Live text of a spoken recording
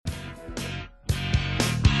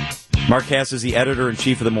Mark Kass is the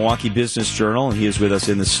editor-in-chief of the Milwaukee Business Journal, and he is with us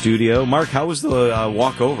in the studio. Mark, how was the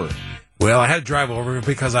walk over? Well, I had to drive over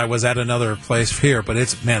because I was at another place here, but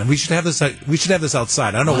we should have this. We should have this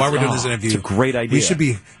outside. I don't know why we're doing this interview. It's a great idea. We should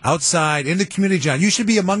be outside in the community, John. You should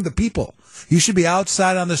be among the people. You should be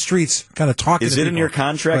outside on the streets, kind of talking. Is to it people. In your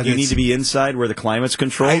contract? You need to be inside where the climate's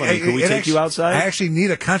controlled. Can we take you outside? I actually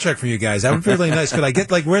need a contract from you guys. That would be really nice. Could I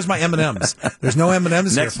get where's my M&Ms? There's no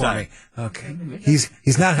M&Ms here for me. Okay,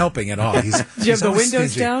 he's not helping at all. Did you have the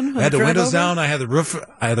windows down? I had the windows down. I had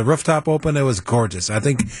the rooftop open. It was gorgeous. I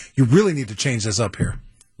think you really need to change this up here.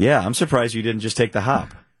 Yeah, I'm surprised you didn't just take the hop.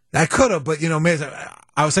 I could have, but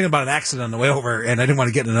I was thinking about an accident on the way over, and I didn't want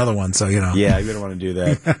to get in another one. So Yeah, you don't want to do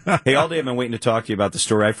that. Hey, all day I've been waiting to talk to you about the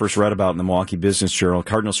story I first read about in the Milwaukee Business Journal.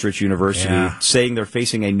 Cardinal Stritch University saying they're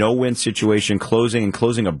facing a no-win situation,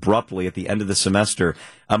 closing abruptly at the end of the semester.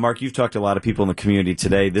 Mark, you've talked to a lot of people in the community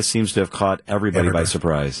today. This seams to have caught everybody by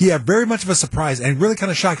surprise. Yeah, very much of a surprise, and really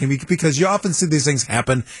kind of shocking because you often see these things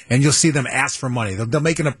happen, and you'll see them ask for money. They'll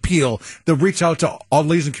make an appeal. They'll reach out to all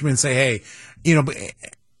leaders in the community and say, hey,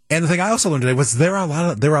 And the thing I also learned today was there are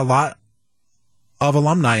a lot of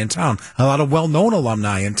alumni in town, a lot of well-known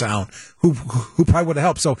alumni in town who probably would have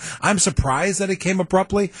helped. So I'm surprised that it came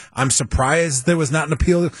abruptly. I'm surprised there was not an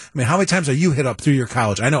appeal. I mean, how many times are you hit up through your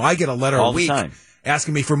college? I know I get a letter all a week. The time.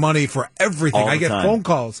 Asking me for money for everything. I get time. phone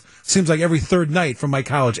calls. Seems like every third night from my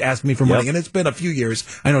college asking me for money. And it's been a few years.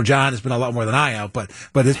 I know John has been a lot more than I have, but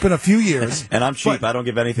it's been a few years. And I'm cheap. I don't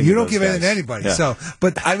give anything. You don't give anything to anybody. Yeah. So,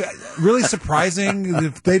 but really surprising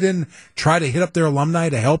if they didn't try to hit up their alumni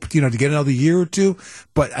to help, to get another year or two.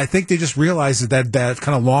 But I think they just realized that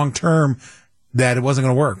kind of long term that it wasn't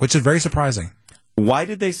going to work, which is very surprising. Why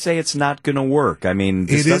did they say it's not going to work? I mean,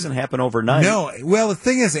 this doesn't happen overnight. No. Well, the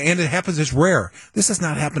thing is, and it happens, it's rare. This has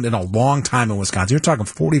not happened in a long time in Wisconsin. You're talking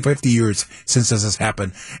 40, 50 years since this has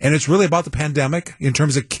happened. And it's really about the pandemic in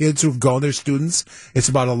terms of kids who've gone there, students. It's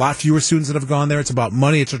about a lot fewer students that have gone there. It's about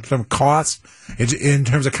money. It's in terms of cost. It's in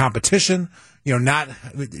terms of competition. Not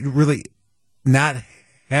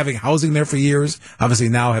having housing there for years, obviously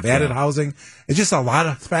now have added housing. It's just a lot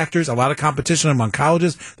of factors, a lot of competition among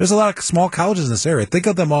colleges. There's a lot of small colleges in this area. Think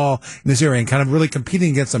of them all in this area and kind of really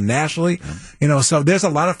competing against them nationally. So there's a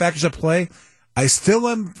lot of factors at play. I still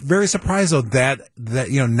am very surprised, though, that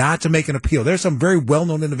not to make an appeal. There's some very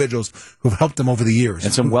well-known individuals who've helped them over the years.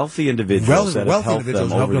 And some wealthy individuals that have helped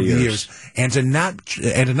them over the years. And to not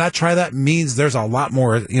try that means there's a lot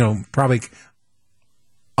more, probably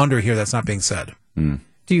under here that's not being said.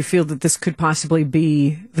 Do you feel that this could possibly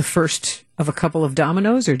be the first of a couple of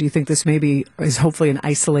dominoes, or do you think this maybe is hopefully an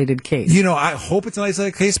isolated case? I hope it's an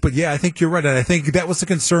isolated case, but yeah, I think you're right. And I think that was the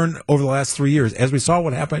concern over the last 3 years. As we saw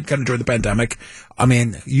what happened kind of during the pandemic, I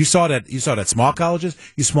mean, you saw that at small colleges,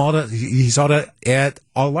 you saw that at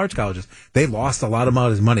all large colleges. They lost a lot of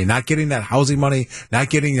money, not getting that housing money, not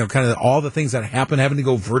getting, kind of all the things that happened, having to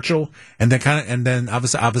go virtual, and then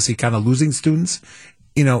obviously kind of losing students.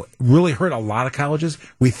 Really hurt a lot of colleges.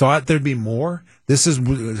 We thought there'd be more. This is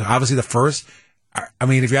obviously the first. I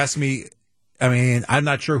mean, if you ask me, I'm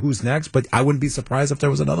not sure who's next, but I wouldn't be surprised if there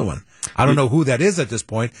was another one. I don't know who that is at this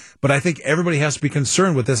point, but I think everybody has to be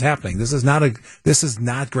concerned with this happening. This is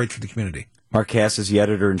not great for the community. Mark Kass is the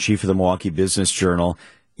editor-in-chief of the Milwaukee Business Journal.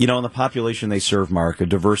 In the population they serve, Mark, a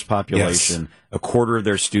diverse population, a quarter of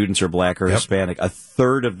their students are black or Hispanic, a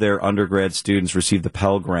third of their undergrad students receive the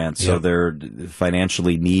Pell Grant, so they're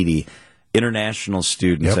financially needy. International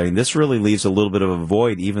students, I mean, this really leaves a little bit of a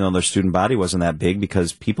void, even though their student body wasn't that big,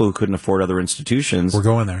 because people who couldn't afford other institutions were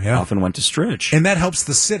going there, often went to Stritch. And that helps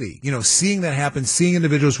the city. Seeing that happen, seeing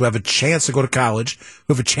individuals who have a chance to go to college,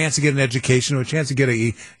 who have a chance to get an education, who have a chance to get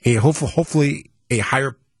a hopefully a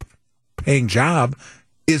higher paying job,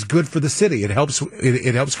 is good for the city. It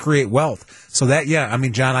helps create wealth. So that,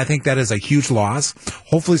 John, I think that is a huge loss.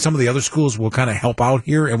 Hopefully some of the other schools will kind of help out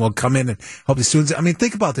here and will come in and help the students. I mean,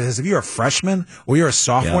 think about this. If you're a freshman or you're a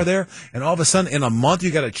sophomore there, and all of a sudden in a month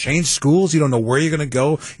you got to change schools, you don't know where you're going to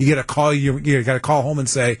go, you get a call, you got to call home and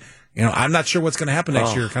say, I'm not sure what's going to happen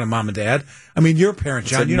next year, kind of mom and dad. I mean, you're a parent,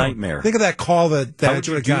 John. It's a nightmare. Think of that call that how would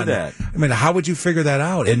you would have gotten. That? I mean, how would you figure that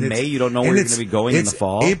out? In May, you don't know where you're going to be going in the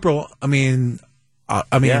fall. April,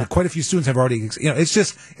 quite a few students have already,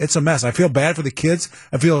 it's a mess. I feel bad for the kids.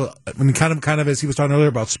 Kind of as he was talking earlier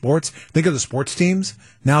about sports, think of the sports teams.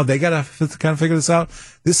 Now they got to kind of figure this out.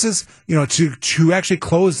 This is, to actually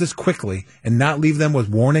close this quickly and not leave them with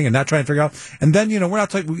warning and not try and figure out. And then, we're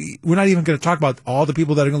not even going to talk about all the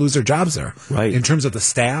people that are going to lose their jobs there. Right. In terms of the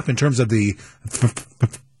staff, in terms of the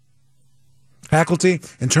faculty,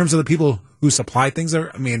 in terms of the people who supply things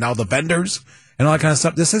there. I mean, all the vendors. and all that kind of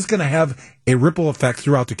stuff. This is going to have a ripple effect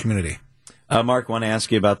throughout the community. Mark, I want to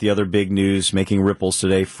ask you about the other big news making ripples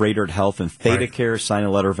today. Froedtert Health and ThedaCare sign a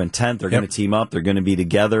letter of intent. They're going to team up. They're going to be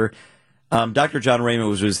together. Dr. John Raymond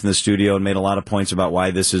was in the studio and made a lot of points about why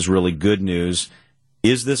this is really good news.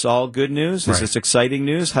 Is this all good news? Is this exciting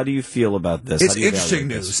news? How do you feel about this? It's interesting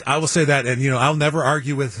news. I will say that, and I'll never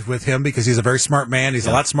argue with him because he's a very smart man. He's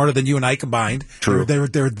a lot smarter than you and I combined. True.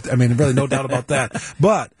 I mean, really, no doubt about that.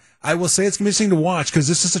 But I will say it's going to be interesting to watch because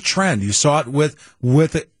this is a trend. You saw it with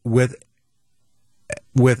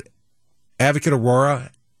Advocate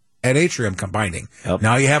Aurora and Atrium combining. Yep.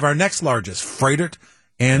 Now you have our next largest, Froedtert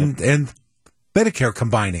and ThedaCare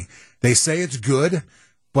combining. They say it's good,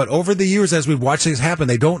 but over the years, as we've watched things happen,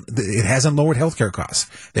 it hasn't lowered healthcare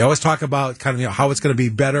costs. They always talk about kind of how it's going to be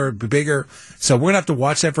better, bigger. So we're going to have to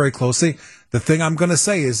watch that very closely. The thing I'm going to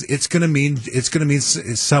say is it's going to mean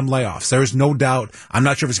some layoffs. There's no doubt. I'm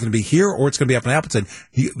not sure if it's going to be here or it's going to be up in Appleton.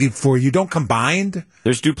 Before you don't combine,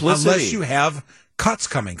 there's duplicity unless you have cuts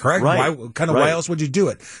coming, correct? Right. Why else would you do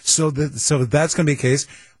it? So that's going to be a case.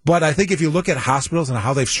 But I think if you look at hospitals and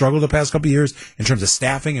how they've struggled the past couple of years in terms of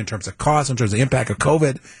staffing, in terms of costs, in terms of the impact of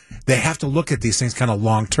COVID, they have to look at these things kind of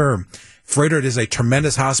long term. Froedtert is a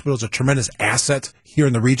tremendous hospital, it's a tremendous asset here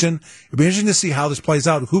in the region. It'll be interesting to see how this plays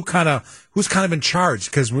out. Who's kind of in charge?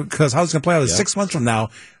 Because how it's going to play out is 6 months from now,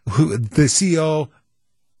 the CEO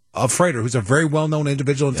of Froedtert, who's a very well-known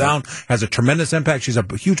individual in town, has a tremendous impact. She's a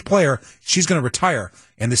huge player. She's going to retire.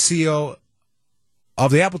 And the CEO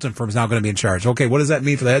of the Appleton firm is now going to be in charge. Okay, what does that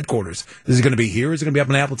mean for the headquarters? Is it going to be here or is it going to be up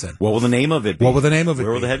in Appleton? What will the name of it be? Where will the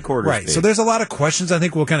headquarters be? So there's a lot of questions I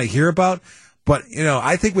think we'll kind of hear about. But,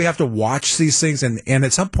 I think we have to watch these things. And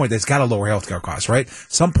at some point, it's got to lower healthcare costs, right?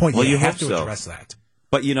 Some point, you have to address that.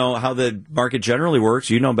 But how the market generally works,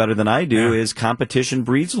 better than I do, is competition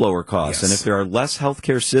breeds lower costs. Yes. And if there are less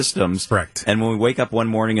healthcare systems, correct. And when we wake up one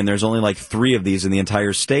morning and there's only like 3 of these in the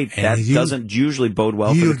entire state, that doesn't usually bode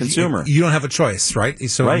well for the consumer. You don't have a choice, right?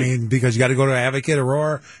 So, right. Because you got to go to Advocate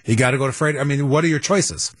Aurora, you got to go to Froedtert. What are your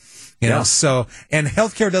choices? So, and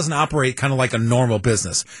healthcare doesn't operate kind of like a normal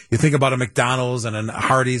business. You think about a McDonald's and a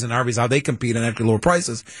Hardee's and Arby's, how they compete and actually lower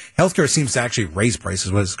prices. Healthcare seems to actually raise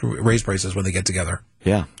prices when they get together.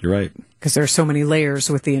 Yeah, you're right. Because there are so many layers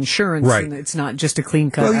with the insurance, and it's not just a clean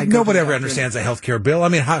cut. Well, nobody ever understands a healthcare bill.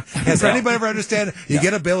 Has anybody ever understand? You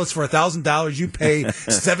get a bill, it's for $1,000, you pay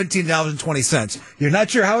 $17.20. You're not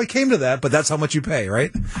sure how it came to that, but that's how much you pay,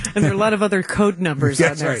 right? And there are a lot of other code numbers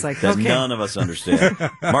on there. Right. It's like, that none of us understand.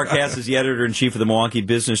 Mark Kass is the editor-in-chief of the Milwaukee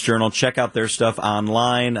Business Journal. Check out their stuff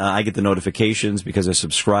online. I get the notifications because I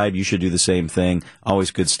subscribe. You should do the same thing. Always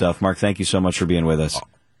good stuff. Mark, thank you so much for being with us.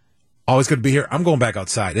 Always good to be here. I'm going back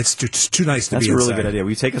outside. It's too nice to be inside. That's a really good idea. Will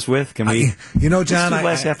you take us with? Can we? John,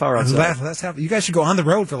 last half hour outside. You guys should go on the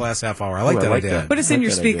road for the last half hour. I like that idea. Put us in your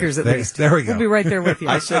speakers at least. There we go. We'll be right there with you.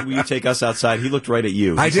 I said, will you take us outside? He looked right at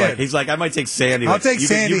you. I did. He's like, I might take Sandy. I'll take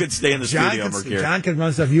Sandy. You can stay in the studio, Mark. John can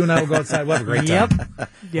run stuff. You and I will go outside. We'll have a great time.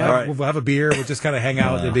 Yep. All right. We'll have a beer. We'll just kind of hang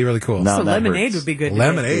out. It'd be really cool. So lemonade would be good.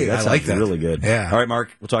 Lemonade. That I like that. Really good. Yeah. All right, Mark.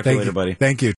 We'll talk to you later, buddy. Thank you.